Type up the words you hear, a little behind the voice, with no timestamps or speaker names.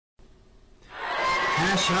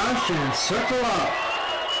Hash House and Circle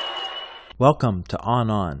Up. Welcome to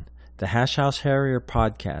On, the Hash House Harrier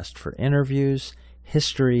podcast for interviews,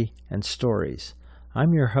 history, and stories.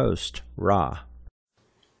 I'm your host, Ra.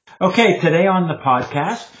 Okay, today on the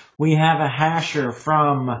podcast, we have a hasher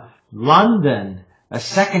from London, a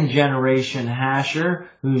second-generation hasher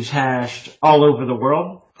who's hashed all over the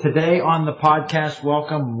world. Today on the podcast,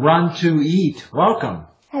 welcome Run to Eat. Welcome.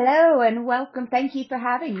 Hello and welcome. Thank you for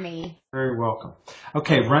having me. Very welcome.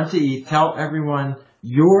 Okay, Run to Eat, tell everyone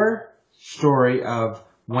your story of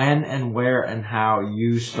when and where and how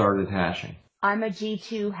you started hashing. I'm a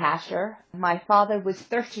G2 hasher. My father was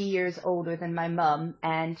 30 years older than my mum,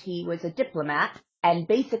 and he was a diplomat. And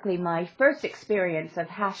basically my first experience of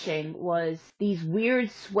hashing was these weird,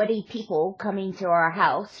 sweaty people coming to our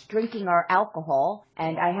house, drinking our alcohol.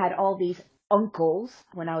 And I had all these uncles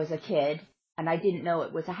when I was a kid, and I didn't know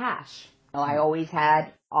it was a hash. I always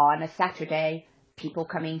had, on a Saturday, people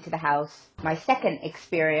coming to the house. My second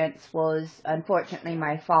experience was, unfortunately,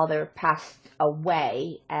 my father passed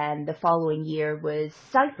away, and the following year was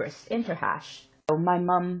Cyprus Interhash. So my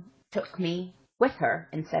mum took me with her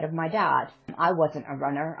instead of my dad. I wasn't a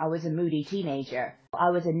runner. I was a moody teenager.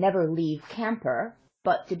 I was a never-leave camper,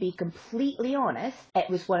 but to be completely honest, it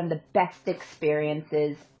was one of the best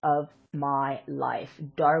experiences of my life.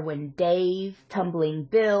 Darwin Dave, Tumbling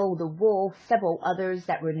Bill, The Wolf, several others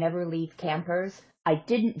that were never-leave campers. I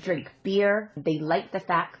didn't drink beer. They liked the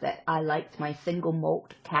fact that I liked my single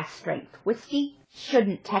malt cask strength whiskey.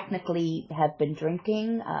 Shouldn't technically have been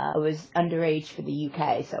drinking. I was underage for the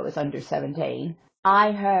UK, so I was under 17.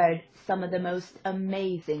 I heard some of the most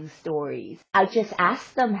amazing stories. I just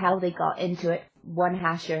asked them how they got into it. One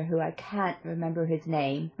hasher, who I can't remember his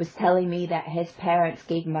name, was telling me that his parents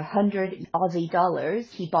gave him 100 Aussie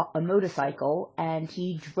dollars. He bought a motorcycle and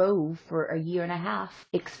he drove for a year and a half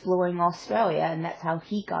exploring Australia, and that's how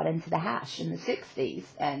he got into the hash in the 60s.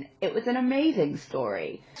 And it was an amazing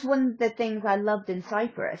story. One of the things I loved in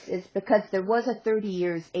Cyprus is because there was a 30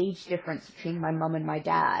 years age difference between my mum and my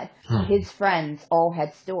dad. His friends all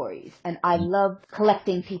had stories, and I loved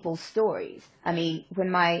collecting people's stories. I mean,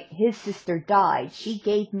 when his sister died, she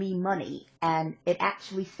gave me money, and it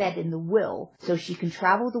actually said in the will, so she can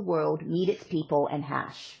travel the world, meet its people, and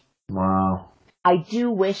hash. Wow. I do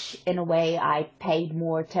wish, in a way, I paid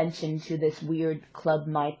more attention to this weird club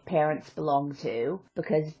my parents belonged to,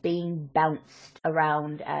 because being bounced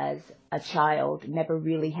around as a child, never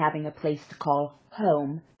really having a place to call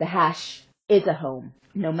home, the hash is a home.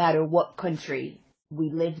 No matter what country we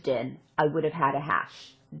lived in, I would have had a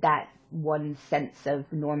hash. That one sense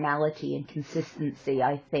of normality and consistency,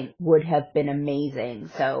 I think, would have been amazing.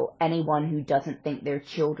 So anyone who doesn't think their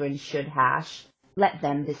children should hash, let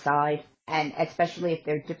them decide. And especially if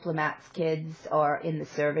they're diplomats' kids or in the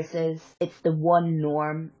services, it's the one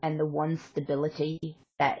norm and the one stability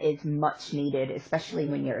that is much needed, especially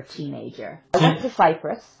when you're a teenager. I went to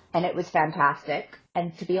Cyprus, and it was fantastic.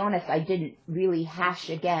 And to be honest, I didn't really hash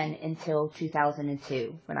again until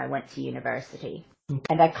 2002 when I went to university.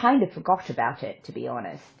 And I kind of forgot about it, to be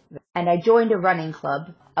honest. And I joined a running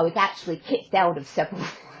club. I was actually kicked out of several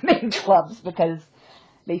running clubs because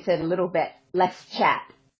they said a little bit less chat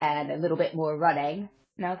and a little bit more running.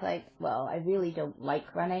 And I was like, well, I really don't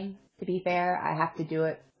like running, to be fair. I have to do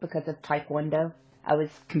it because of Taekwondo. I was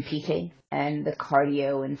competing and the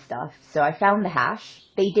cardio and stuff. So I found the hash.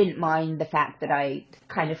 They didn't mind the fact that I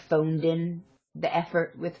kind of phoned in the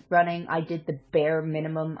effort with running. I did the bare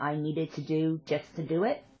minimum I needed to do just to do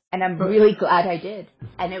it. And I'm really glad I did.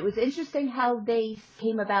 And it was interesting how they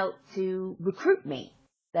came about to recruit me.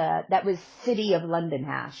 That was City of London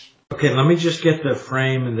hash. Okay, let me just get the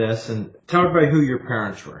frame of this and tell everybody who your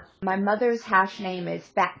parents were. My mother's hash name is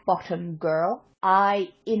Fat Bottom Girl. I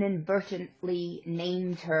inadvertently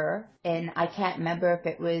named her I can't remember if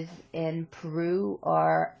it was in Peru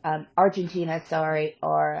or Argentina,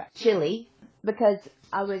 or Chile, because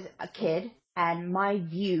I was a kid and my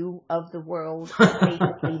view of the world was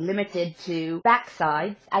basically limited to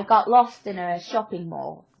backsides. I got lost in a shopping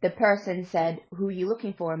mall. The person said, "Who are you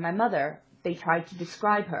looking for?" My mother. They tried to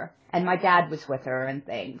describe her, and my dad was with her and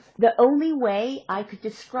things. The only way I could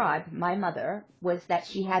describe my mother was that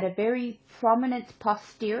she had a very prominent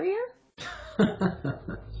posterior.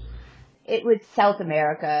 It was South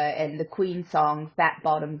America and the Queen song Fat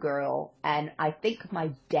Bottom Girl, and I think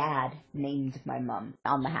my dad named my mum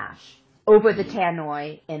on the hash. Over the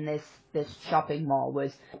tannoy in this shopping mall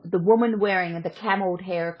was the woman wearing the cameled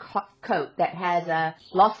hair coat that has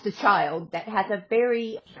lost a child, that has a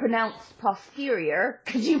very pronounced posterior.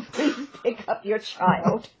 Could you please pick up your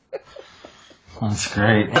child? That's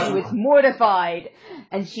great. She was mortified.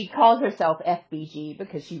 And she calls herself FBG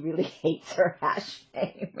because she really hates her hash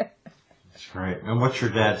name. That's great. And what's your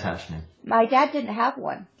dad's hash name? My dad didn't have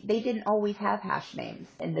one. They didn't always have hash names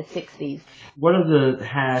in the 60s. What are the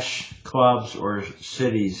hash clubs or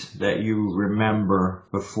cities that you remember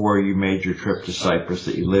before you made your trip to Cyprus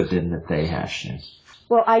that you lived in that they hashed in?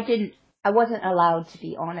 Well, I wasn't allowed, to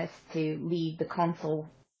be honest, to leave the consul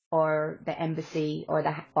or the embassy or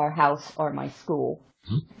our house or my school.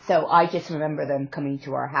 So I just remember them coming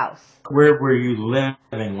to our house. Where were you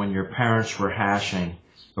living when your parents were hashing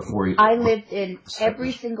before you? I lived in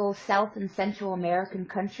every single South and Central American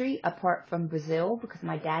country apart from Brazil because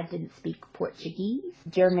my dad didn't speak Portuguese,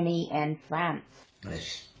 Germany and France.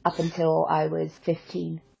 Nice. Up until I was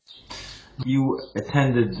 15. You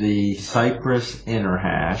attended the Cyprus Inner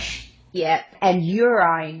Hash. Yep. And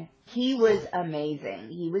Urine. He was amazing.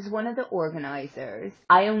 He was one of the organizers.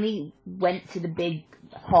 I only went to the big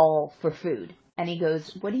hall for food. And he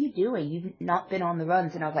goes, "What are you doing? You've not been on the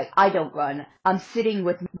runs." And I was like, "I don't run. I'm sitting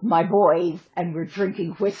with my boys and we're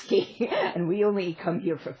drinking whiskey and we only come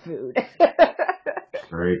here for food."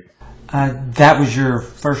 Great. That was your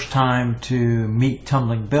first time to meet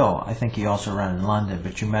Tumbling Bill. I think he also ran in London,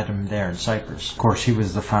 but you met him there in Cyprus. Of course, he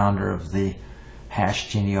was the founder of the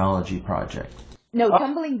Hash Genealogy Project. No,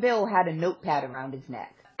 Tumbling Bill had a notepad around his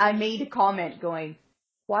neck. I made a comment going,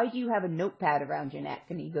 "Why do you have a notepad around your neck?"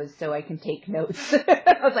 And he goes, "So I can take notes."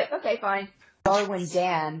 I was like, "Okay, fine." Darwin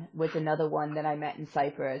Dan was another one that I met in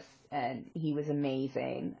Cyprus, and he was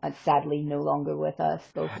amazing. Sadly, no longer with us,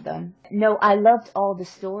 both of them. No, I loved all the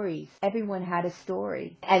stories. Everyone had a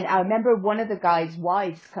story. And I remember one of the guys'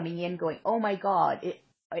 wives coming in going, "Oh my God,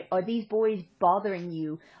 are these boys bothering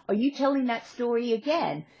you? Are you telling that story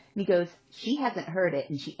again?" And he goes, "She hasn't heard it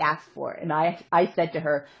and she asked for it." And I said to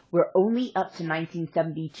her, "We're only up to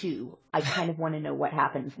 1972. I kind of want to know what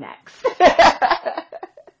happens next."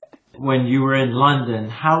 When you were in London,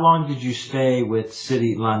 how long did you stay with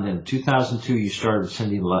City London? 2002 you started with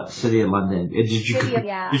City of London.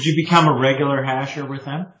 Did you become a regular hasher with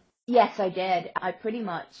them? Yes, I did. I pretty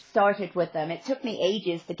much started with them. It took me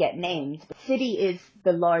ages to get named. City is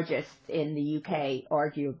the largest in the UK,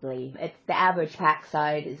 arguably. The average pack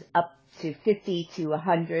size is up to 50 to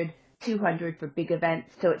 100, 200 for big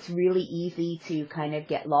events. So it's really easy to kind of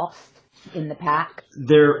get lost in the pack.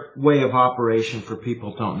 Their way of operation, for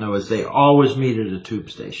people who don't know, is they always meet at a tube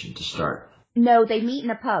station to start. No, they meet in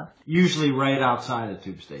a pub. Usually right outside a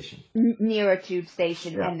tube station. Near a tube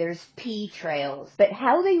station, yeah. And there's pea trails. But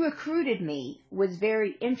how they recruited me was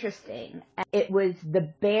very interesting. It was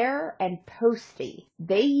the Bear and Posty.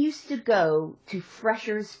 They used to go to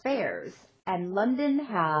Freshers' Fairs. And London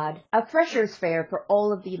had a Freshers' Fair for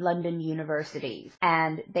all of the London universities.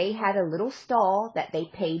 And they had a little stall that they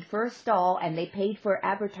paid for a stall, and they paid for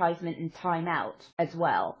advertisement and time out as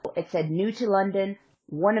well. It said, "New to London.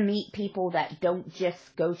 Want to meet people that don't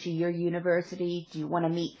just go to your university? Do you want to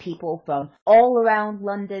meet people from all around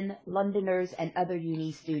London? Londoners and other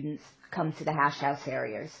uni students come to the Hash House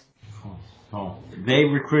Harriers." Oh. They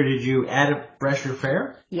recruited you at a Fresher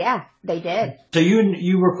Fair? Yeah, they did. So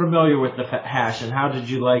you were familiar with the hash, and how did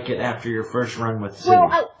you like it after your first run with City?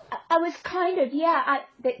 Well, I was kind of,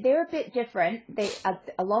 they're a bit different.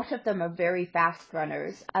 A lot of them are very fast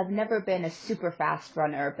runners. I've never been a super fast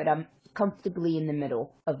runner, but I'm comfortably in the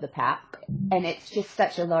middle of the pack, and it's just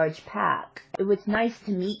such a large pack. It was nice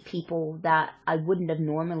to meet people that I wouldn't have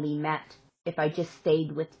normally met if I just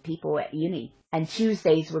stayed with people at uni. And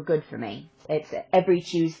Tuesdays were good for me. It's every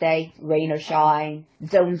Tuesday, rain or shine,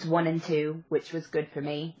 zones 1 and 2, which was good for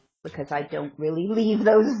me because I don't really leave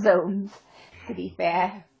those zones, to be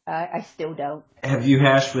fair. I still don't. Have you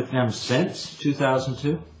hashed with them since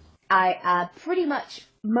 2002? I pretty much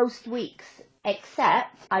most weeks.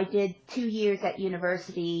 Except I did 2 years at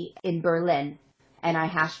university in Berlin, and I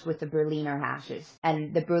hashed with the Berliner hashes.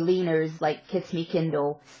 And the Berliners, like Kiss Me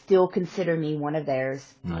Kindle, still consider me one of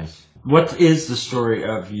theirs. Nice. What is the story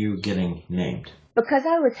of you getting named? Because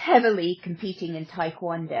I was heavily competing in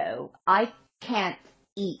Taekwondo, I can't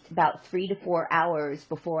eat about 3 to 4 hours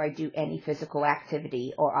before I do any physical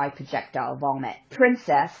activity or I projectile vomit.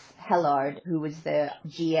 Princess Hellard, who was the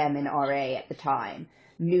GM in RA at the time,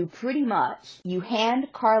 knew pretty much you hand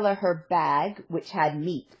Carla her bag, which had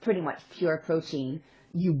meat, pretty much pure protein.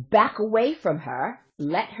 You back away from her,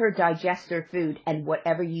 let her digest her food, and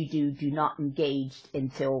whatever you do, do not engage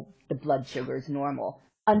until the blood sugar is normal.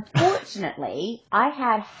 Unfortunately, I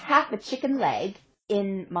had half a chicken leg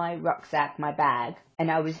in my rucksack, my bag,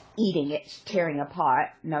 and I was eating it, tearing apart,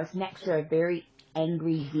 and I was next to a very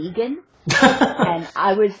angry vegan, and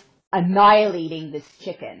I was annihilating this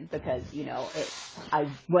chicken because, I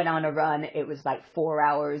went on a run. It was like 4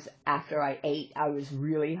 hours after I ate. I was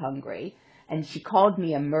really hungry. And she called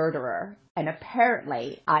me a murderer. And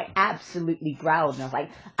apparently I absolutely growled. And I was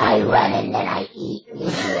like, I run and then I eat.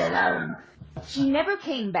 Leave me alone. She never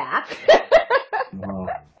came back. Wow.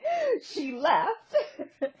 She left.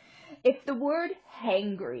 If the word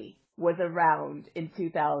hangry was around in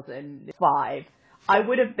 2005, I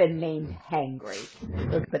would have been named hangry,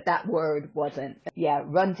 but that word wasn't. Yeah,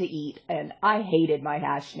 run to eat, and I hated my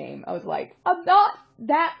hash name. I was like, I'm not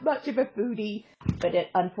that much of a foodie, but it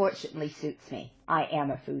unfortunately suits me. I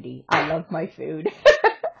am a foodie. I love my food.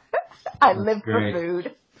 I live for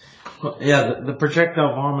food. Well, yeah, the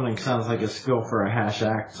projectile vomiting sounds like a skill for a hash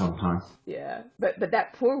act sometimes. Yeah, but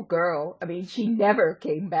that poor girl, I mean, she never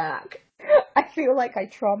came back. I feel like I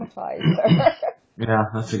traumatized her. Yeah,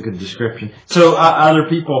 that's a good description. So other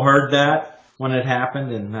people heard that when it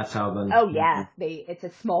happened, and that's how the... Oh, yeah. It's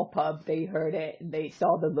a small pub. They heard it, and they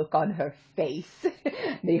saw the look on her face.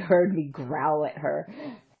 They heard me growl at her.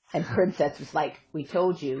 And Princess was like, we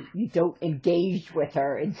told you, you don't engage with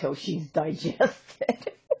her until she's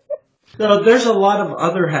digested. So there's a lot of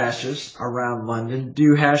other hashes around London. Do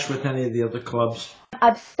you hash with any of the other clubs?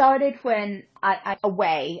 I've started when I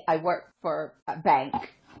worked for a bank.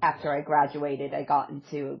 After I graduated, I got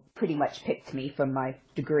into, pretty much picked me from my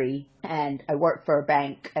degree, and I worked for a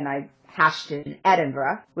bank, and I hashed in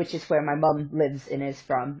Edinburgh, which is where my mum lives and is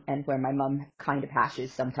from, and where my mum kind of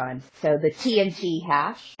hashes sometimes. So the TNT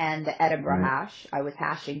hash and the Edinburgh hash I was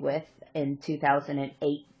hashing with in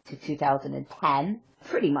 2008 to 2010,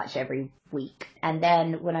 pretty much every week. And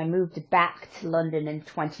then when I moved back to London in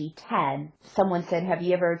 2010, someone said, have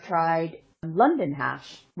you ever tried London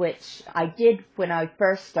hash, which I did when I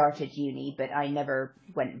first started uni, but I never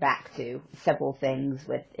went back to. Several things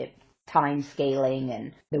with it, time scaling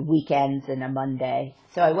and the weekends and a Monday.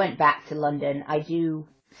 So I went back to London. I do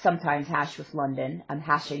sometimes hash with London. I'm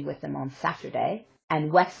hashing with them on Saturday.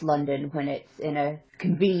 And West London when it's in a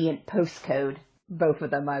convenient postcode. Both of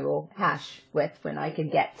them I will hash with when I can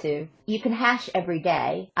get to. You can hash every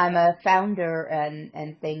day. I'm a founder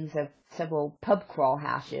and things of several pub crawl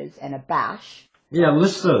hashes and a bash. Yeah,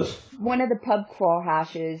 list those. One of the pub crawl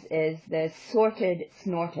hashes is the Sorted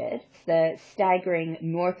Snorted, the staggering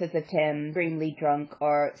north of the Thames, extremely drunk,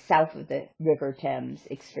 or south of the River Thames,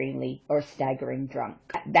 extremely or staggering drunk.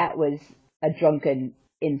 That was a drunken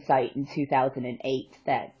insight in 2008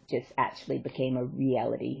 that just actually became a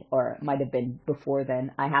reality, or it might have been before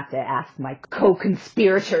then. I have to ask my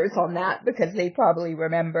co-conspirators on that because they probably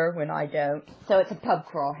remember when I don't. So it's a pub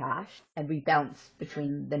crawl hash, and we bounce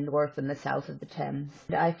between the north and the south of the Thames.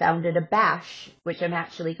 I founded a bash, which I'm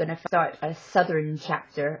actually going to start a southern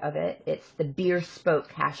chapter of it. It's the Beer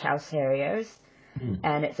Spoke Hash House Harriers,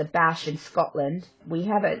 and it's a bash in Scotland. We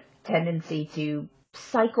have a tendency to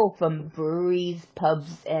cycle from breweries,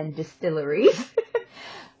 pubs, and distilleries.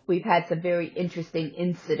 We've had some very interesting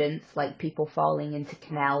incidents, like people falling into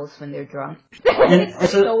canals when they're drunk.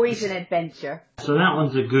 It's always an adventure. So that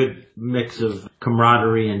one's a good mix of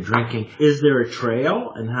camaraderie and drinking. Is there a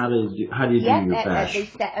trail, and how do you do your bash? They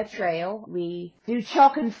set a trail. We do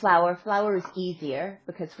chalk and flour. Flour is easier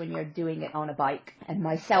because when you're doing it on a bike, and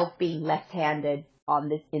myself being left-handed,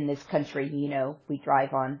 in this country, we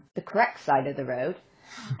drive on the correct side of the road.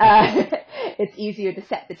 It's easier to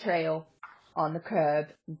set the trail on the curb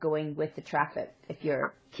going with the traffic if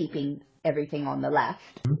you're keeping everything on the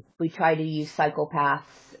left. We try to use cycle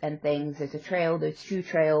paths and things. There's a trail, there's two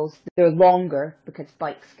trails. They're longer because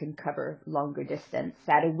bikes can cover longer distance.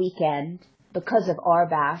 At a weekend, because of our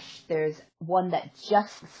bash, there's one that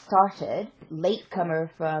just started.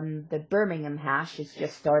 Latecomer from the Birmingham hash has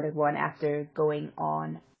just started one after going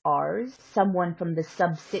on ours. Someone from the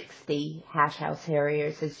Sub 60 Hash House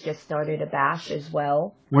Harriers has just started a bash as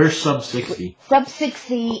well. Where's Sub 60? Sub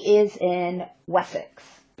 60 is in Wessex.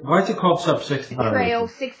 Why is it called Sub 60? Trail,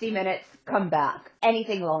 60 minutes, come back.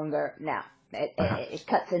 Anything longer, no. It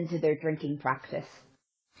cuts into their drinking practice.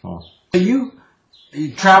 Oh. So you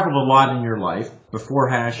traveled a lot in your life before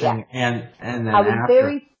hashing and then after. I was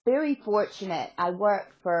very, very fortunate. I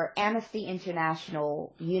worked for Amnesty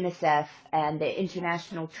International, UNICEF, and the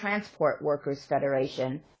International Transport Workers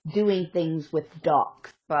Federation doing things with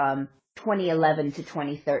docks from 2011 to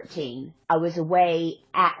 2013. I was away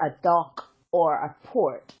at a dock or a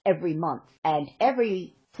port every month, and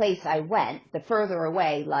every place I went, the further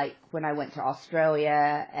away, like when I went to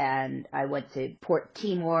Australia and I went to Port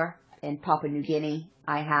Timor in Papua New Guinea,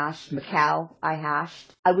 I hashed. Macau, I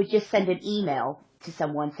hashed. I would just send an email to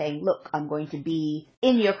someone saying, look, I'm going to be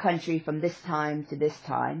in your country from this time to this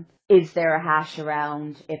time. is there a hash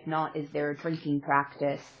around? If not, is there a drinking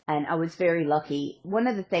practice? And I was very lucky. One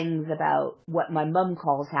of the things about what my mum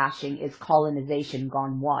calls hashing is colonization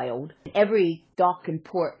gone wild. Every dock and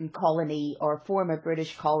port and colony or former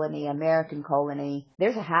British colony, American colony,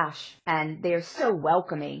 there's a hash, and they're so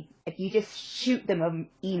welcoming. If you just shoot them an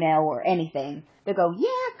email or anything, they'll go,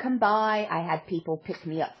 yeah, come by. I had people pick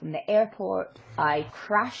me up from the airport. I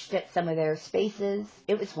crashed at some of their spaces.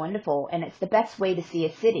 It was wonderful, and it's the best way to see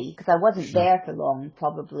a city, because I wasn't there for long,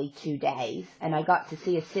 probably 2 days, and I got to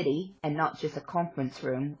see a city and not just a conference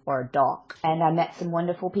room or a dock, and I met some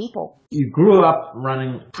wonderful people. You grew up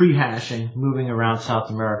running pre-hashing, moving around South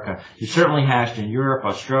America. You certainly hashed in Europe,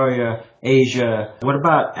 Australia, Asia. What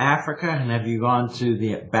about Africa? And have you gone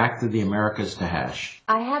back to the Americas to hash?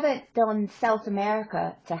 I haven't done South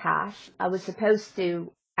America to hash. I was supposed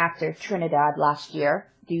to, after Trinidad last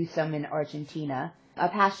year, do some in Argentina.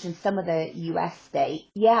 I've hashed in some of the U.S. states.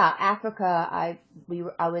 Yeah, Africa, I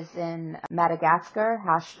was in Madagascar,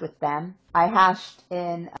 hashed with them. I hashed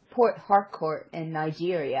in Port Harcourt in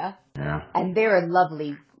Nigeria. Yeah. And they're a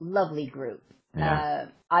lovely, lovely group. Yeah.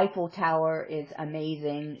 Eiffel Tower is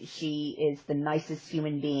amazing. She is the nicest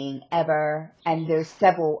human being ever. And there's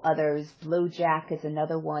several others. Blowjack is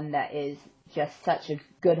another one that is just such a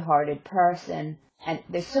good-hearted person. And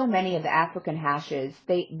there's so many of the African hashes.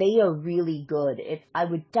 They are really good. I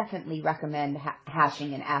would definitely recommend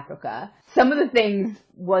hashing in Africa. Some of the things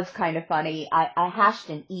was kind of funny. I hashed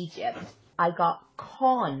in Egypt. I got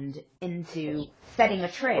conned into setting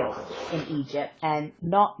a trail in Egypt and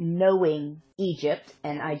not knowing Egypt,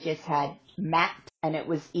 and I just had maps, and it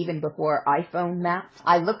was even before iPhone maps.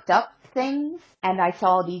 I looked up things, and I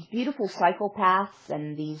saw these beautiful cycle paths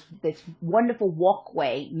and this wonderful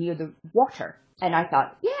walkway near the water. And I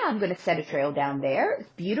thought, yeah, I'm going to set a trail down there. It's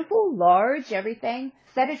beautiful, large, everything.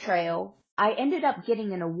 Set a trail. I ended up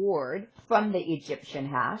getting an award from the Egyptian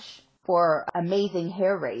hash for amazing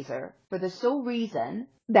hair raiser, for the sole reason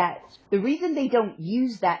that the reason they don't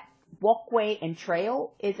use that walkway and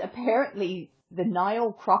trail is apparently the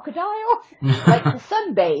Nile crocodile like to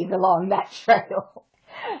sunbathe along that trail,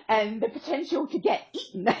 and the potential to get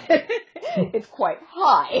eaten is quite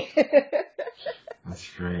high. That's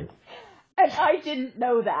great. And I didn't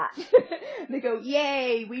know that. They go,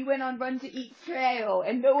 yay, we went on Run to Eat's trail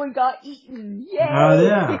and no one got eaten. Yay. Oh,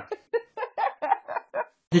 yeah.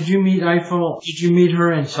 Did you meet Eiffel? Did you meet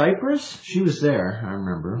her in Cyprus? She was there, I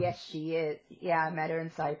remember. Yes, she is. Yeah, I met her in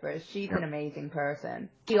Cyprus. She's an amazing person.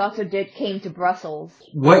 She also came to Brussels.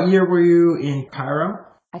 What year were you in Cairo?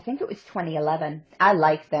 I think it was 2011. I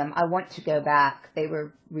liked them. I want to go back. They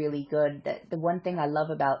were really good. The one thing I love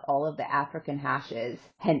about all of the African hashes,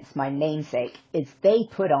 hence my namesake, is they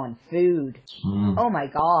put on food. Oh my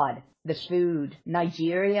God. The food.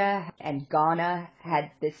 Nigeria and Ghana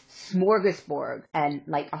had this smorgasbord and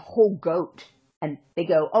like a whole goat. And they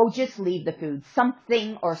go, oh, just leave the food.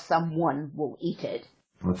 Something or someone will eat it.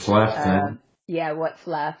 What's left then? Yeah, what's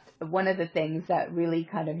left. One of the things that really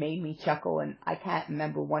kind of made me chuckle, and I can't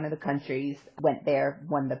remember one of the countries went there,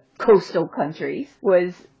 one of the coastal countries,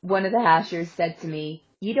 was one of the hashers said to me,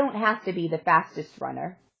 you don't have to be the fastest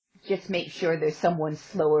runner. Just make sure there's someone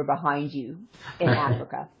slower behind you in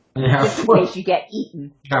Africa. Yeah, just in case you get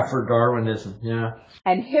eaten. Yeah, for Darwinism, yeah.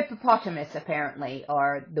 And hippopotamus, apparently,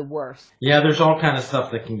 are the worst. Yeah, there's all kind of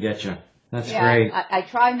stuff that can get you. That's great. I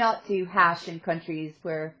try not to hash in countries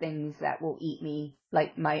where things that will eat me.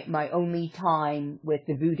 Like my only time with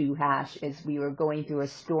the voodoo hash is we were going through a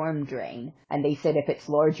storm drain, and they said if it's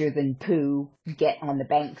larger than poo, get on the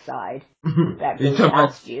bank side. That really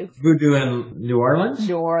asked you. Voodoo in New Orleans?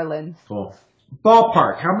 New Orleans. Cool.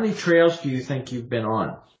 Ballpark, how many trails do you think you've been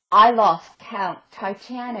on? I lost count.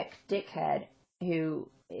 Titanic Dickhead, who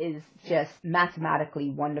is just mathematically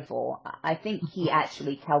wonderful. I think he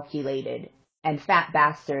actually calculated, and Fat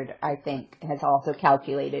Bastard, I think, has also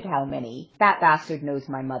calculated how many. Fat Bastard knows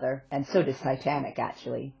my mother, and so does Titanic,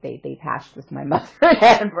 actually. They've hashed with my mother in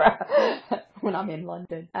Edinburgh when I'm in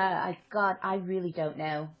London. I really don't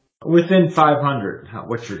know. Within 500,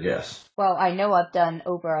 what's your guess? Well, I know I've done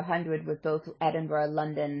over 100 with both Edinburgh,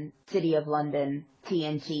 London, City of London,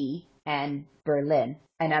 TNT, and Berlin.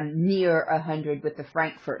 And I'm near 100 with the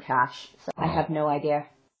Frankfurt hash, so I have no idea.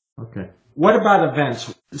 Okay. What about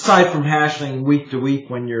events? aside from hashing week to week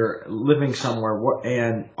when you're living somewhere,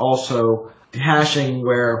 and also hashing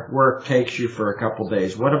where work takes you for a couple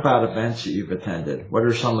days, what about events that you've attended? What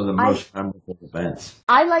are some of the most memorable events?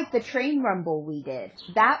 I like the train rumble we did.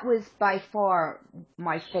 That was by far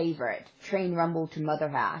my favorite. Train rumble to Mother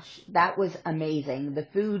Hash. That was amazing. The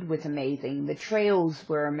food was amazing. The trails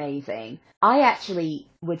were amazing. I actually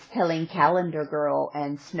was telling Calendar Girl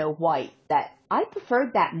and Snow White that I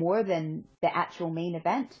preferred that more than the actual main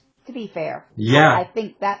event, to be fair. Yeah. I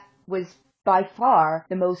think that was by far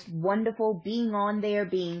the most wonderful, being on there,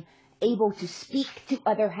 being able to speak to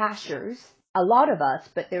other hashers. A lot of us,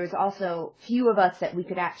 but there was also few of us that we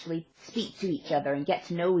could actually speak to each other and get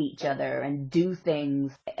to know each other and do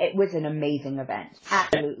things. It was an amazing event.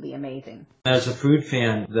 Absolutely amazing. As a food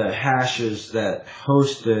fan, the hashes that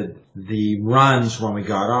hosted the runs when we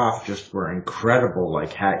got off just were incredible,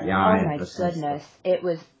 like Hat Yai. Oh my goodness. It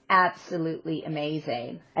was absolutely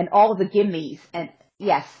amazing. And all the gimmies. And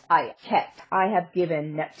yes, I have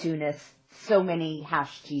given Neptunus so many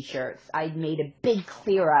hash t-shirts. I made a big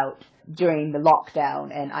clear out during the lockdown,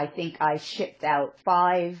 and I think I shipped out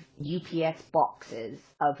 5 UPS boxes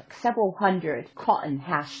of several hundred cotton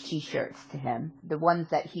hash t-shirts to him. The ones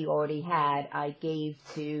that he already had, I gave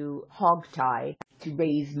to Hogtie to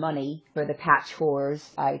raise money for the Patch Whores.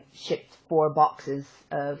 I shipped 4 boxes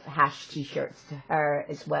of hash t-shirts to her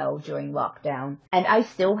as well during lockdown. And I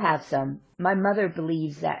still have some. My mother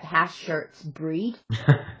believes that hash shirts breed.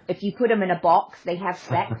 If you put them in a box, they have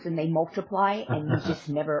sex and they multiply, and you just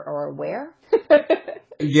never are aware.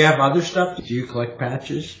 Do you have other stuff? Do you collect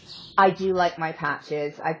patches? I do like my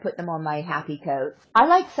patches. I put them on my happy coats. I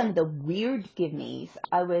like some of the weird gimmies.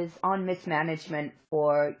 I was on mismanagement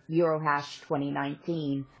for Eurohash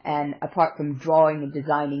 2019, and apart from drawing and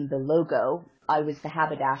designing the logo, I was the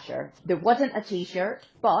haberdasher. There wasn't a t-shirt,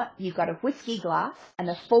 but you got a whiskey glass and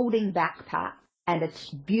a folding backpack and a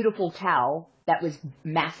beautiful towel that was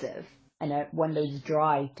massive. And one of those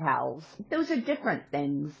dry towels. Those are different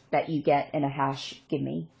things that you get in a hash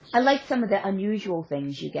gimme. I like some of the unusual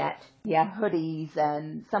things you get. Yeah, hoodies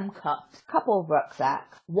and some cups, couple of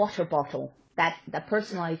rucksacks, water bottle. The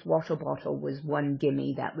personalized water bottle was one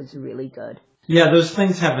gimme that was really good. Yeah, those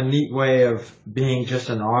things have a neat way of being just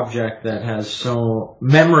an object that has so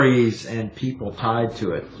memories and people tied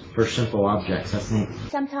to it for simple objects. That's neat.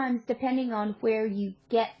 Sometimes, depending on where you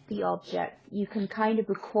get the object, you can kind of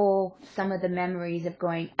recall some of the memories of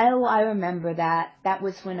going, oh, I remember that. That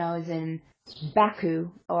was when I was in Baku,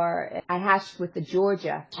 or I hashed with the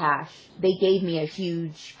Georgia hash. They gave me a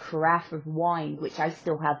huge carafe of wine, which I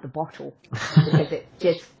still have the bottle, because it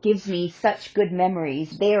just gives me such good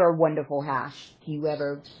memories. They're a wonderful hash. If you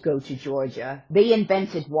ever go to Georgia, they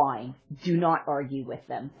invented wine. Do not argue with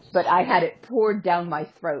them. But I had it poured down my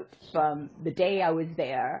throat from the day I was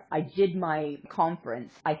there. I did my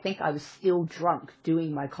conference. I think I was still drunk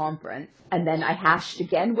doing my conference, and then I hashed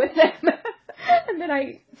again with them. And then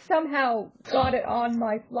I somehow got it on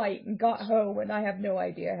my flight and got home, and I have no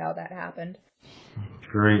idea how that happened.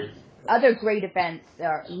 Great. Other great events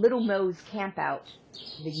are Little Mo's Campout,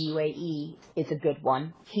 the UAE, is a good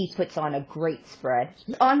one. He puts on a great spread.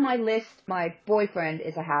 On my list, my boyfriend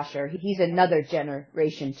is a hasher. He's another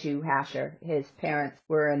Generation 2 hasher. His parents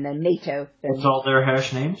were in the NATO. What's all their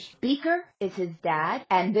hash names? Beaker is his dad,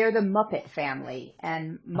 and they're the Muppet family.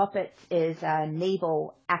 And Muppets is a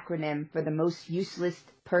naval acronym for the most useless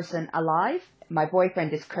person alive. My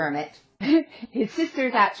boyfriend is Kermit. His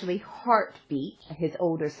sister's actually Heartbeat, his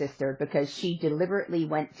older sister, because she deliberately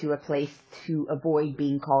went to a place to avoid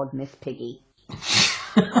being called Miss Piggy.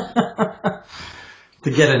 To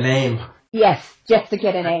get a name. Yes, just to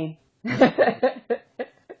get a name.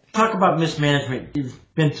 Talk about mismanagement. You've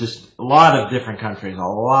been to a lot of different countries, a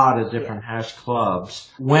lot of different hash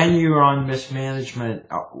clubs. When you were on mismanagement,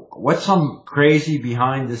 what's some crazy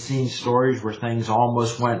behind-the-scenes stories where things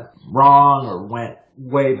almost went wrong or went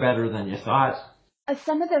way better than you thought?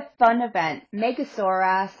 Some of the fun events,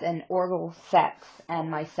 Megasaurus and Orgal Sex and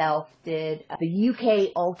myself did the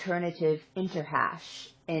UK Alternative Interhash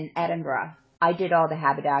in Edinburgh. I did all the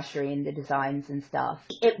haberdashery and the designs and stuff.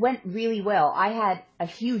 It went really well. I had a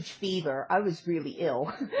huge fever. I was really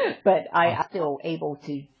ill, but I was still able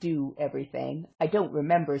to do everything. I don't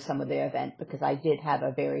remember some of the event because I did have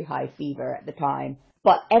a very high fever at the time.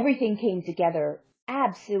 But everything came together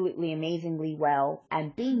absolutely amazingly well.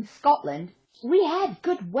 And being Scotland, we had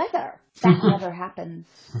good weather. That never happens.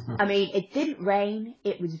 I mean, it didn't rain.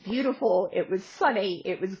 It was beautiful. It was sunny.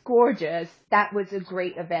 It was gorgeous. That was a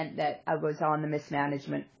great event that I was on the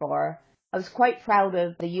mismanagement for. I was quite proud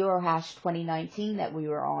of the Eurohash 2019 that we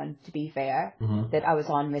were on, to be fair, that I was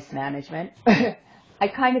on mismanagement. I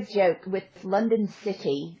kind of joke with London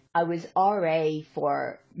City. I was RA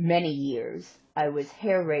for many years. I was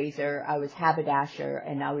hair raiser, I was haberdasher,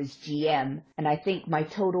 and I was GM. And I think my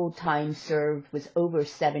total time served was over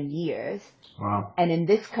 7 years. Wow. And in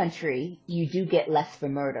this country, you do get less for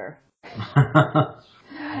murder.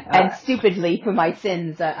 And stupidly, for my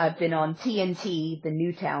sins, I've been on TNT, the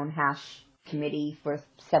Newtown Hash Committee, for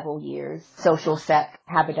several years. Social sec,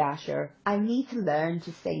 haberdasher. I need to learn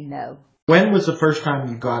to say no. When was the first time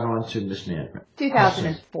you got onto mismanagement?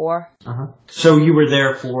 2004. So you were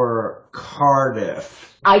there for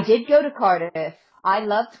Cardiff. I did go to Cardiff. I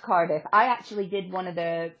loved Cardiff. I actually did one of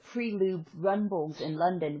the Prelude Rumbles in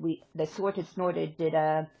London. The Sorted Snorted did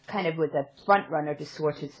kind of was a front runner to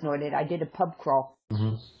Sorted Snorted. I did a pub crawl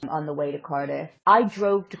on the way to Cardiff. I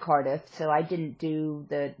drove to Cardiff, so I didn't do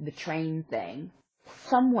the train thing.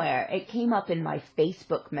 Somewhere it came up in my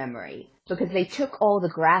Facebook memory because they took all the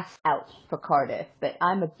grass out for Cardiff, but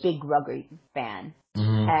I'm a big rugby fan.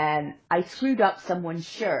 And I screwed up someone's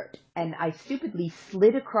shirt, and I stupidly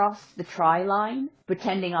slid across the try line,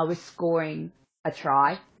 pretending I was scoring a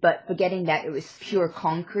try, but forgetting that it was pure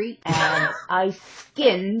concrete, and I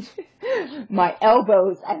skinned my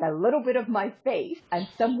elbows and a little bit of my face, and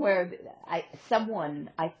someone,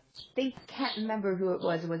 I think, can't remember who it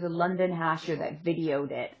was a London hasher that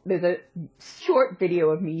videoed it. There's a short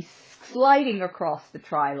video of me sliding across the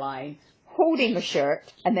try line, holding a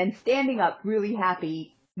shirt, and then standing up really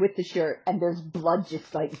happy with the shirt, and there's blood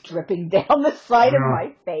just like dripping down the side of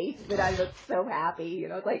my face, but I looked so happy,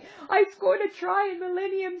 it's like, I scored a try in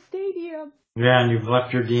Millennium Stadium. Yeah, and you've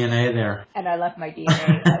left your DNA there. And I left my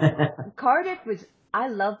DNA. Cardiff I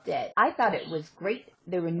loved it. I thought it was great.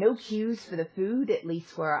 There were no queues for the food, at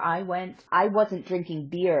least where I went. I wasn't drinking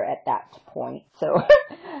beer at that point, so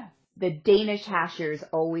the Danish hashers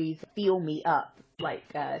always feel me up like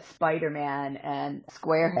Spider-Man and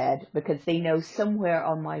Squarehead, because they know somewhere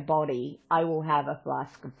on my body I will have a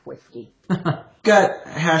flask of whiskey. Got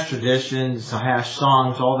hash traditions, hash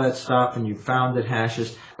songs, all that stuff, and you founded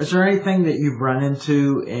hashes. Is there anything that you've run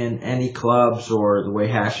into in any clubs or the way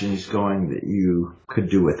hashing is going that you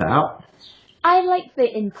could do without? I like the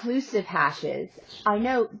inclusive hashes. I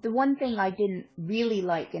know the one thing I didn't really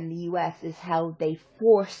like in the U.S. is how they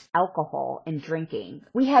force alcohol in drinking.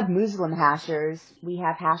 We have Muslim hashers. We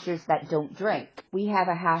have hashers that don't drink. We have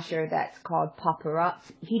a hasher that's called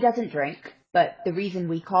Paparazzi. He doesn't drink, but the reason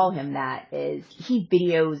we call him that is he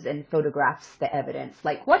videos and photographs the evidence.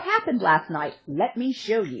 Like, what happened last night? Let me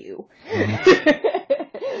show you.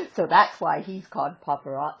 So that's why he's called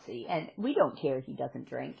Paparazzi, and we don't care he doesn't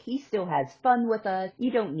drink. He still has fun with us.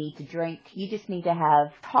 You don't need to drink. You just need to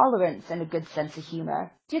have tolerance and a good sense of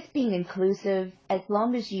humor. Just being inclusive, as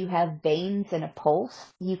long as you have veins and a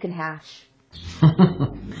pulse, you can hash.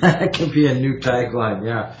 That could be a new tagline,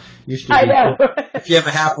 yeah. Used to be, I know. If you have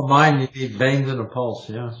a half a mind, you need veins and a pulse,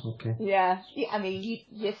 yeah, okay. Yeah, I mean,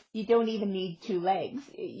 you don't even need two legs.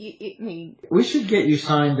 We should get you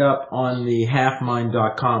signed up on the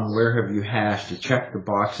halfmind.com, where have you hashed, to check the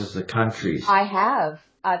boxes, the countries. I have.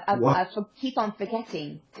 I keep on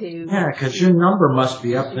forgetting to... Yeah, because your number must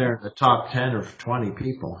be up there in the top 10 or 20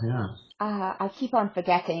 people, yeah. I keep on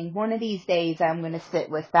forgetting. One of these days I'm going to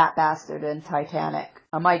sit with Fat Bastard and Titanic.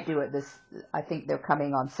 I might do it I think they're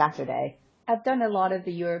coming on Saturday. I've done a lot of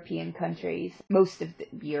the European countries, most of the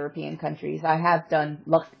European countries. I have done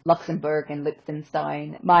Luxembourg and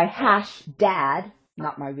Liechtenstein. My hash dad,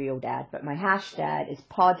 not my real dad, but my hash dad is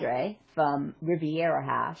Padre from Riviera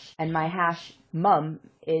Hash, and my hash mum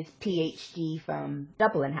is PhD from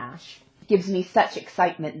Dublin Hash. It gives me such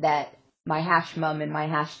excitement that my hash mum and my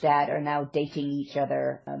hash dad are now dating each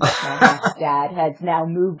other. My hash dad has now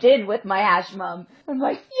moved in with my hash mum. I'm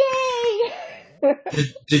like, yay!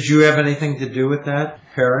 Did you have anything to do with that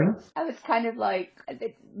pairing? I was kind of like,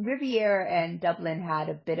 Riviera and Dublin had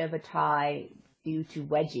a bit of a tie due to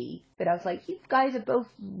Wedgie, but I was like, you guys are both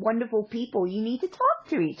wonderful people. You need to talk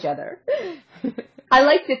to each other. I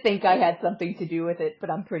like to think I had something to do with it,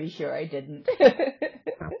 but I'm pretty sure I didn't.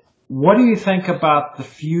 What do you think about the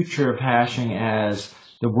future of hashing as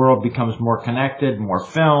the world becomes more connected, more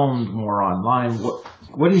filmed, more online?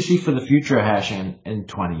 What do you see for the future of hashing in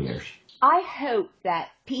 20 years? I hope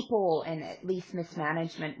that people, and at least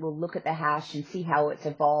mismanagement, will look at the hash and see how it's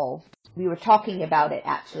evolved. We were talking about it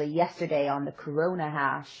actually yesterday on the Corona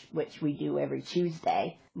hash, which we do every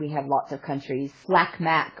Tuesday. We have lots of countries. Black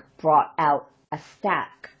Mac brought out a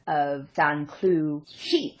stack of San Clu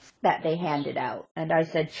sheets that they handed out. And I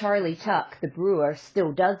said, Charlie Tuck, the brewer,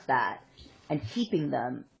 still does that and keeping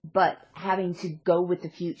them, but having to go with the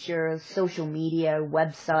future, social media,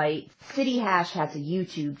 website. City Hash has a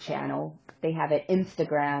YouTube channel. they have an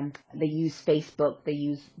Instagram, they use Facebook, they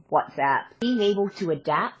use WhatsApp. Being able to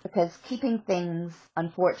adapt, because keeping things,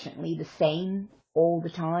 unfortunately, the same all the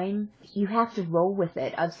time, you have to roll with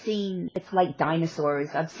it. It's like dinosaurs.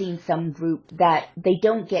 I've seen some group that they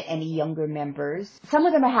don't get any younger members. Some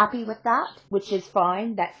of them are happy with that, which is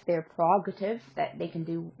fine. That's their prerogative that they can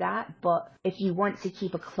do that. But if you want to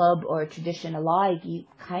keep a club or a tradition alive, you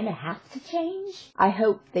kind of have to change. I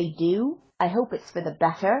hope they do. I hope it's for the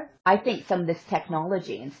better. I think some of this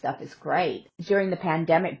technology and stuff is great. During the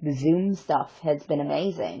pandemic, the Zoom stuff has been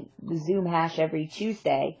amazing. The Zoom hash every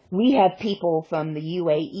Tuesday. We have people from the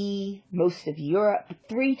UAE, most of Europe,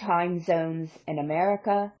 3 time zones in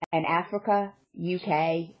America and Africa,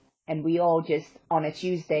 UK, and we all just, on a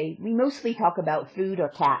Tuesday, we mostly talk about food or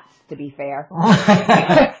cats, to be fair.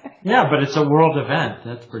 Yeah, but it's a world event.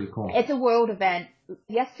 That's pretty cool. It's a world event.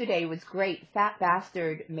 Yesterday was great. Fat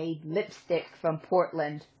Bastard made Lipstick from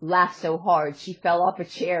Portland laugh so hard she fell off a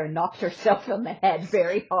chair and knocked herself on the head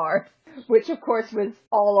very hard, which of course was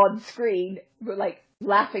all on screen. We're like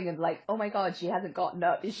laughing and like, oh my god, she hasn't gotten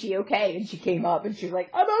up. Is she okay? And she came up and she was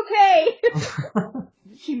like, I'm okay.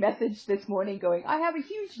 She messaged this morning going, I have a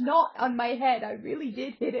huge knot on my head. I really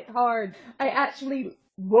did hit it hard. I actually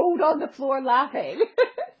rolled on the floor laughing.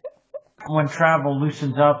 When travel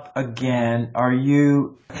loosens up again, are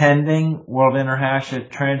you attending World Interhash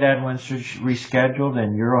at Trinidad when it's rescheduled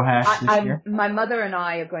and Eurohash this year? My mother and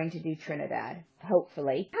I are going to do Trinidad,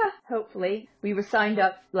 hopefully. Hopefully. We were signed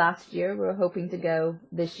up last year. We're hoping to go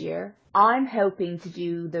this year. I'm hoping to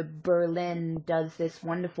do the Berlin does this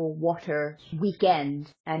wonderful water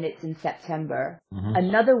weekend, and it's in September. Mm-hmm.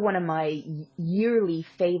 Another one of my yearly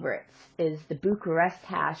favorites is the Bucharest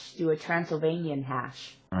hash do a Transylvanian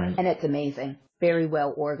hash. Right. And it's amazing. Very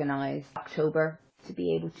well organized. October to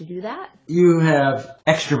be able to do that. You have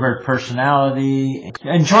extrovert personality,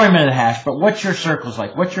 enjoyment of the hash, but what's your circles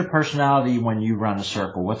like? What's your personality when you run a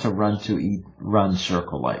circle? What's a run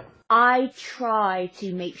circle like? I try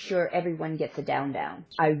to make sure everyone gets a down.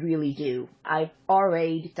 I really do. I've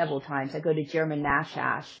RA'd several times. I go to German Nash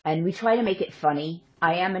Hash, and we try to make it funny.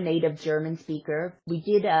 I am a native German speaker. We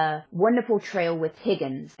did a wonderful trail with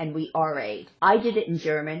Higgins, and we RA'd. I did it in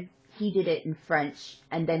German. He did it in French,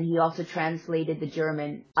 and then he also translated the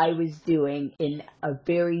German I was doing in a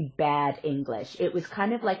very bad English. It was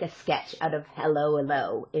kind of like a sketch out of Hello,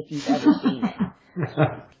 Hello, if you've ever seen it.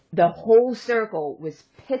 The whole circle was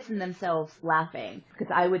pissing themselves laughing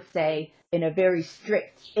because I would say in a very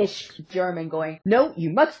strict-ish German going, no, you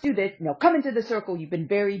must do this. Now come into the circle. You've been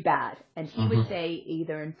very bad. And he would say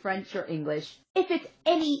either in French or English, if it's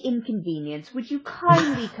any inconvenience, would you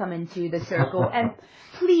kindly come into the circle and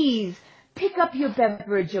please pick up your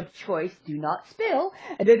beverage of choice. Do not spill.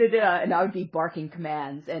 And I would be barking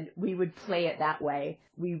commands and we would play it that way.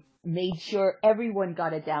 We made sure everyone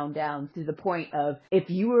got a down to the point of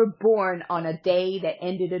if you were born on a day that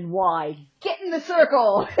ended in Y, get in the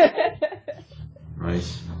circle.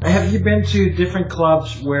 Nice. Have you been to different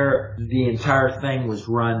clubs where the entire thing was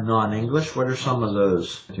run non-English? What are some of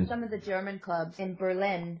those? Some of the German clubs in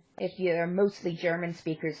Berlin, if you're mostly German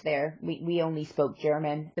speakers there, we only spoke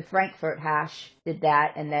German. The Frankfurt Hash did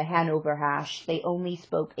that, and the Hanover Hash, they only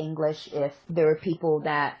spoke English if there were people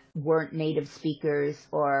that weren't native speakers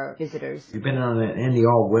or visitors. You've been on any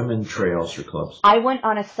all-women trails or clubs? I went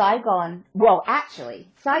on a Saigon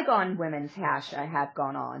women's hash I have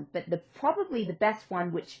gone on, but probably the best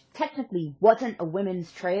one, which technically wasn't a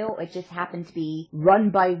women's trail, it just happened to be run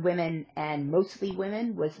by women and mostly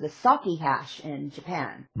women, was the Saki hash in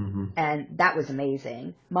Japan. Mm-hmm. And that was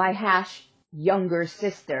amazing. My hash younger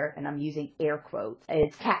sister, and I'm using air quotes,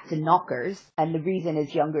 it's Cats and Knockers, and the reason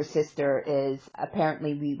is younger sister is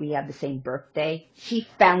apparently we have the same birthday. She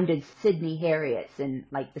founded Sydney Harriet's in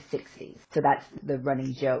like the 60s, so that's the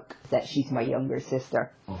running joke that she's my younger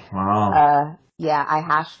sister. Wow. Yeah, I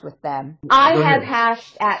hashed with them. I have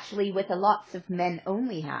hashed actually with lots of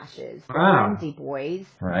men-only hashes. The Guernsey boys.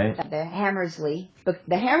 Right. The Hammersley. But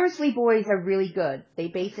the Hammersley boys are really good. They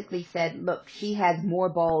basically said, look, she has more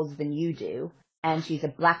balls than you do, and she's a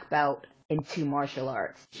black belt in 2 martial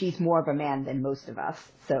arts. She's more of a man than most of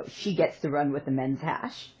us, so she gets to run with the men's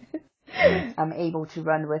hash. I'm able to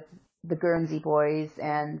run with the Guernsey boys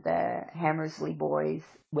and the Hammersley boys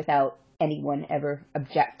without anyone ever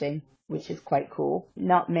objecting, which is quite cool.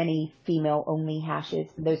 Not many female-only hashes.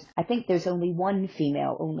 I think there's only one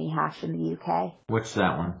female-only hash in the UK. What's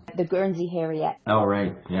that one? The Guernsey Harriet. Oh,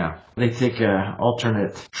 right, yeah. They take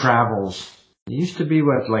alternate travels It used to be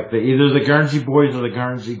what, like either the Guernsey boys or the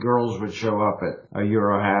Guernsey girls would show up at a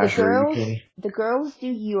Eurohash or UK. The girls do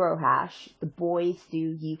Eurohash, the boys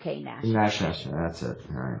do UK Nash. Nash, that's it.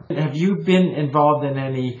 All right. Have you been involved in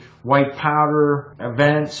any white powder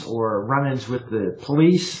events or run-ins with the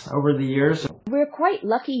police over the years? We're quite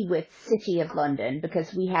lucky with City of London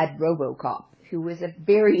because we had RoboCop, who was a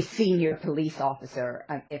very senior police officer,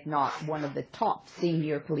 if not one of the top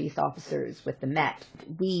senior police officers with the Met.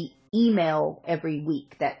 We email every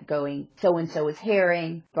week that going, so-and-so is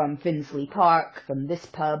herring from Finsbury Park, from this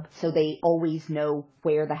pub, so they always know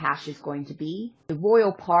where the hash is going to be. The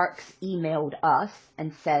Royal Parks emailed us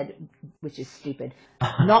and said, which is stupid,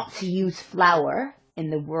 not to use flour in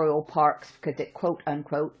the Royal Parks because it,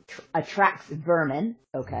 quote-unquote, attracts vermin,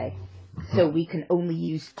 okay? So we can only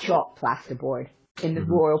use chalk plasterboard in the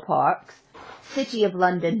Royal Parks. City of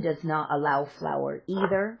London does not allow flour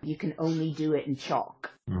either. You can only do it in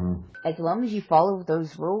chalk. As long as you follow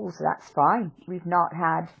those rules, that's fine. We've not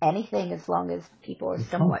had anything as long as people are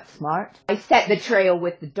somewhat smart. I set the trail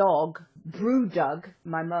with the dog, Brew Dug,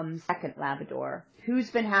 my mum's second Labrador, who's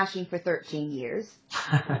been hashing for 13 years.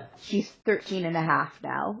 She's 13 and a half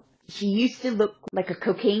now. She used to look like a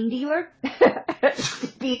cocaine dealer, to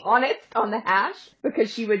be honest, on the hash, because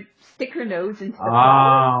she would stick her nose into the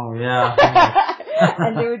flour. Oh, yeah.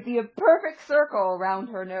 And there would be a perfect circle around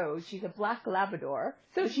her nose. She's a black Labrador,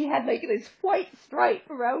 so she had like this white stripe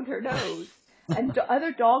around her nose. And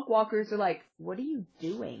other dog walkers are like, what are you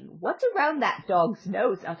doing? What's around that dog's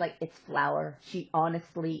nose? I was like, it's flour. She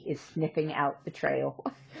honestly is sniffing out the trail.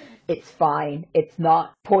 It's fine. It's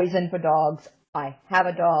not poison for dogs. I have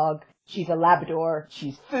a dog. She's a Labrador.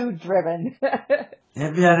 She's food driven.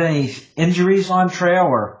 Have you had any injuries on trail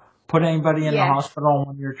or put anybody in the hospital on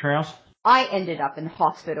one of your trails? I ended up in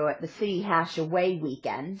hospital at the City Hash Away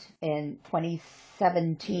weekend in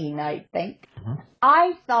 2017, I think.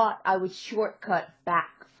 I thought I would shortcut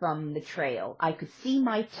back from the trail. I could see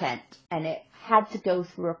my tent, and it had to go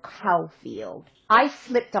through a cow field. I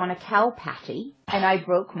slipped on a cow patty, and I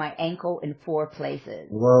broke my ankle in 4 places.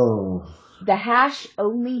 Whoa. The hash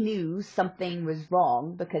only knew something was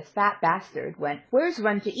wrong because Fat Bastard went, where's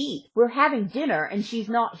Run to Eat? We're having dinner, and she's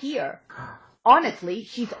not here. Honestly,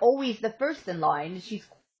 she's always the first in line. She's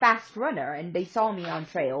fast runner, and they saw me on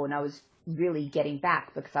trail, and I was really getting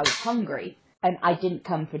back because I was hungry, and I didn't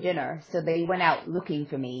come for dinner. So they went out looking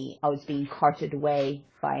for me. I was being carted away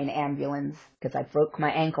by an ambulance because I broke my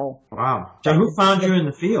ankle. Wow. So who found you in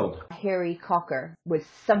the field? Harry Cocker was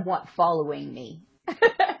somewhat following me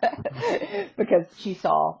because she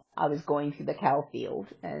saw I was going through the cow field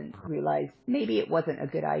and realized maybe it wasn't a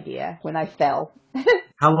good idea when I fell.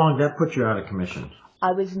 How long did that put you out of commission?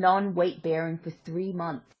 I was non-weight bearing for 3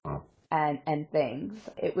 months. Oh. And things.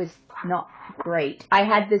 It was not great. I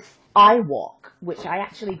had this iWalk, which I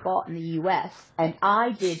actually bought in the US, and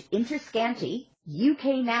I did Interscanty,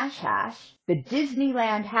 UK Nash Hash, the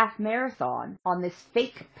Disneyland half marathon on this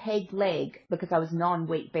fake peg leg because I was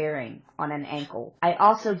non-weight bearing on an ankle. I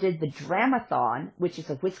also did the Dramathon, which is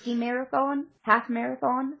a whiskey marathon, half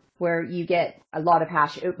marathon, where you get a lot of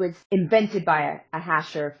hash. It was invented by a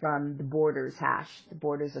hasher from the Borders hash, the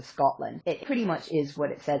Borders of Scotland. It pretty much is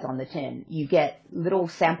what it says on the tin. You get little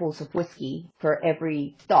samples of whiskey for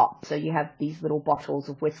every stop. So you have these little bottles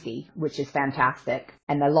of whiskey, which is fantastic.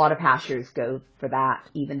 And a lot of hashers go for that,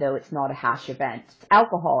 even though it's not a hash event.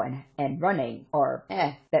 Alcohol and running are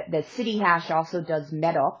The City Hash also does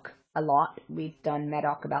Medoc a lot. We've done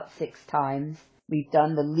Medoc about 6 times. We've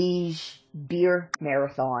done the Liège Beer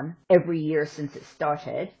Marathon every year since it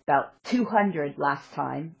started. About 200 last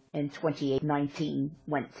time in 2019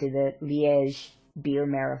 went to the Liège Beer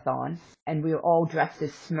Marathon. And we were all dressed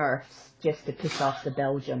as Smurfs just to piss off the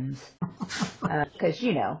Belgians. Because,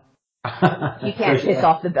 you can't piss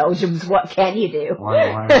off the Belgians. What can you do?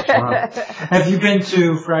 Why, have you been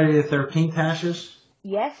to Friday the 13th hashes?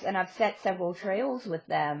 Yes, and I've set several trails with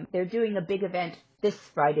them. They're doing a big event this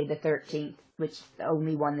Friday the 13th. Which the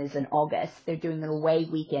only one is in August. They're doing an away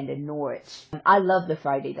weekend in Norwich. I love the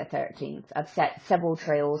Friday the 13th. I've set several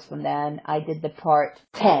trails from them. I did the part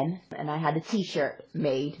 10, and I had a t-shirt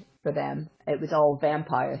made for them. It was all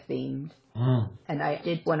vampire themed. And I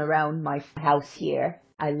did one around my house here.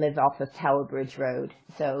 I live off of Tower Bridge Road,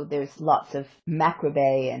 so there's lots of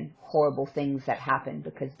macrobay and horrible things that happen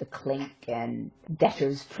because the clink and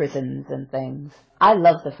debtors' prisons and things. I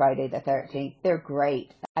love the Friday the 13th. They're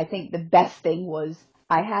great. I think the best thing was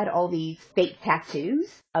I had all these fake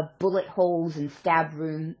tattoos of bullet holes and stab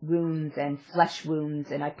wounds and flesh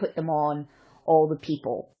wounds, and I put them on all the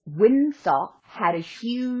people. Windsock had a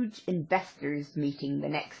huge investors meeting the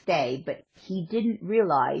next day, but he didn't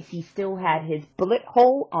realize he still had his bullet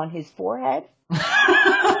hole on his forehead.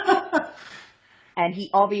 And he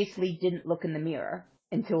obviously didn't look in the mirror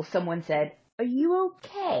until someone said, "Are you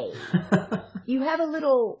okay? You have a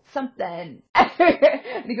little something."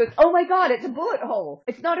 And he goes, "Oh my God, it's a bullet hole.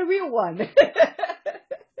 It's not a real one."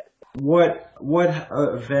 What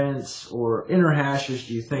events or inter-hashes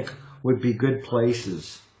do you think would be good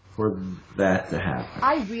places for that to happen?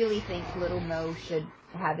 I really think Little Mo should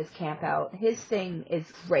have his camp out. His thing is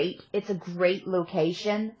great. It's a great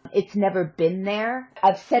location. It's never been there.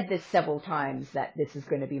 I've said this several times that this is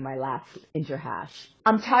going to be my last interhash.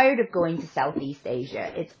 I'm tired of going to Southeast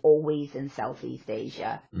Asia. It's always in Southeast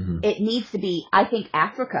Asia. Mm-hmm. It needs to be, I think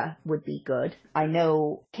Africa would be good. I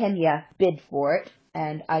know Kenya bid for it,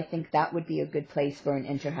 and I think that would be a good place for an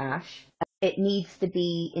interhash. It needs to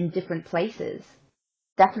be in different places.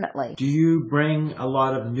 Definitely. Do you bring a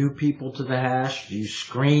lot of new people to the hash? Do you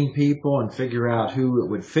screen people and figure out who it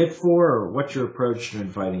would fit for? Or what's your approach to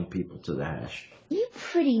inviting people to the hash? You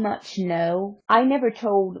pretty much know. I never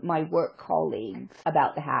told my work colleagues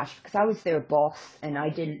about the hash because I was their boss and I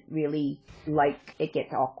didn't really like it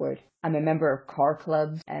gets awkward. I'm a member of car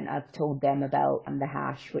clubs and I've told them about the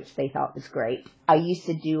hash, which they thought was great. I used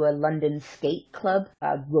to do a London skate club,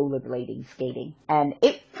 rollerblading skating, and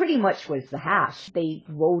it pretty much was the hash. They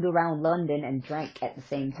rolled around London and drank at the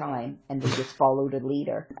same time, and they just followed a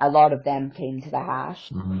leader. A lot of them came to the hash.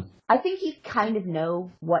 Mm-hmm. I think you kind of know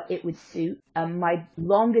what it would suit. My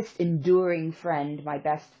longest enduring friend, my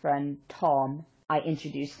best friend, Tom, I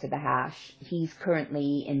introduced to the hash. He's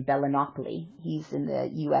currently in Bellinopoli. He's in the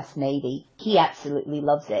U.S. Navy. He absolutely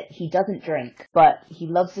loves it. He doesn't drink, but he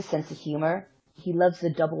loves the sense of humor. He loves the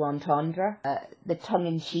double entendre, the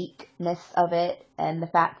tongue-in-cheekness of it, and the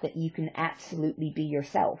fact that you can absolutely be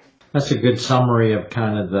yourself. That's a good summary of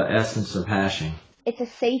kind of the essence of hashing. It's a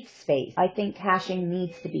safe space. I think hashing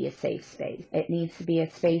needs to be a safe space. It needs to be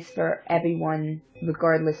a space for everyone,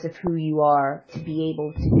 regardless of who you are, to be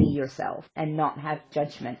able to be yourself and not have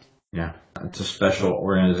judgment. Yeah, it's a special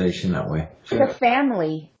organization that way. The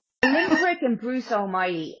family. Limerick and Bruce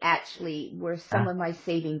Almighty actually were some of my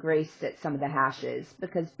saving grace at some of the hashes,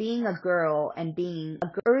 because being a girl and being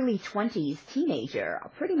an early 20s teenager,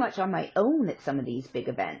 pretty much on my own at some of these big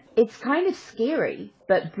events, it's kind of scary.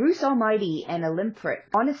 But Bruce Almighty and Olympic,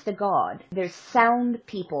 honest to God, they're sound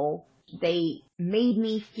people. They made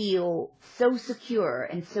me feel so secure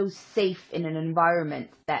and so safe in an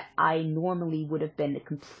environment that I normally would have been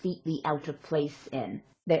completely out of place in.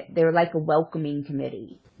 They're like a welcoming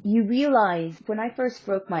committee. You realize, when I first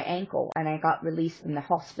broke my ankle and I got released from the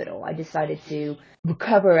hospital, I decided to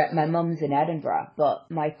recover at my mum's in Edinburgh, but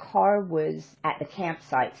my car was at the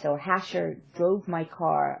campsite, so Hasher drove my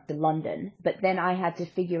car to London, but then I had to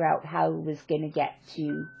figure out how I was going to get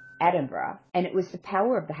to Edinburgh, and it was the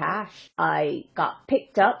power of the hash. I got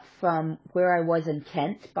picked up from where I was in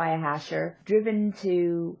Kent by a hasher, driven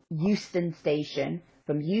to Euston Station.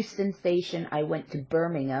 From Euston Station, I went to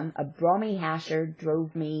Birmingham. A Brommy hasher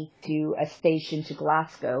drove me to a station to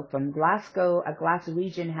Glasgow. From Glasgow, a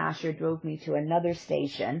Glaswegian hasher drove me to another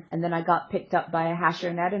station. And then I got picked up by a hasher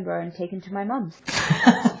in Edinburgh and taken to my mum's.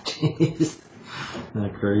 Jeez.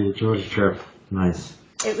 That crazy Georgia trip. Nice.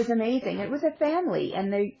 It was amazing. It was a family,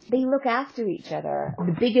 and they look after each other.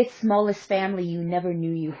 The biggest, smallest family you never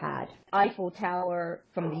knew you had. Eiffel Tower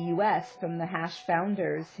from the U.S., from the hash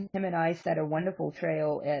founders. Him and I set a wonderful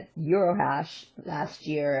trail at Eurohash last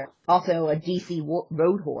year. Also a DC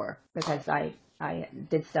road whore, because I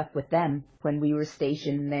did stuff with them when we were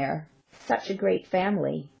stationed there. Such a great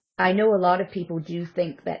family. I know a lot of people do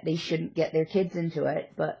think that they shouldn't get their kids into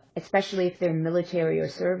it, but especially if they're military or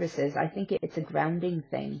services, I think it's a grounding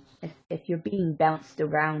thing. If you're being bounced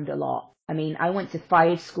around a lot. I mean, I went to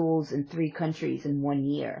 5 schools in 3 countries in 1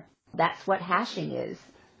 year. That's what hashing is.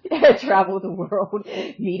 Travel the world,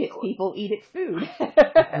 meet its people, eat its food.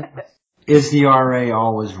 Is the RA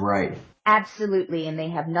always right? Absolutely, and they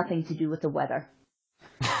have nothing to do with the weather.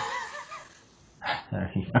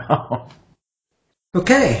 There you go.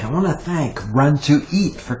 Okay, I want to thank Run to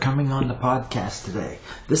Eat for coming on the podcast today.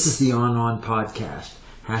 This is the On podcast.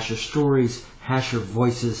 Hasher stories, Hasher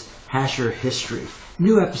voices, Hasher history.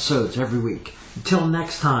 New episodes every week. Until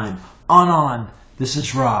next time, On, this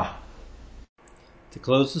is Ra. To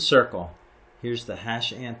close the circle, here's the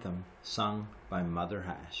Hash anthem sung by Mother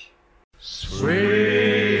Hash.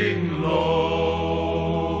 Swing low,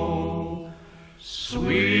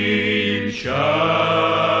 sweet chariot,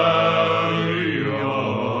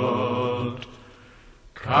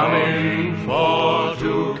 coming forth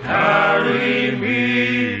to carry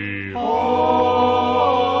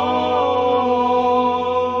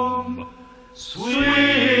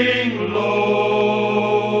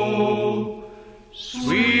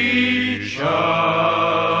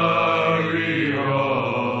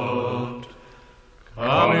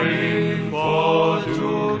before.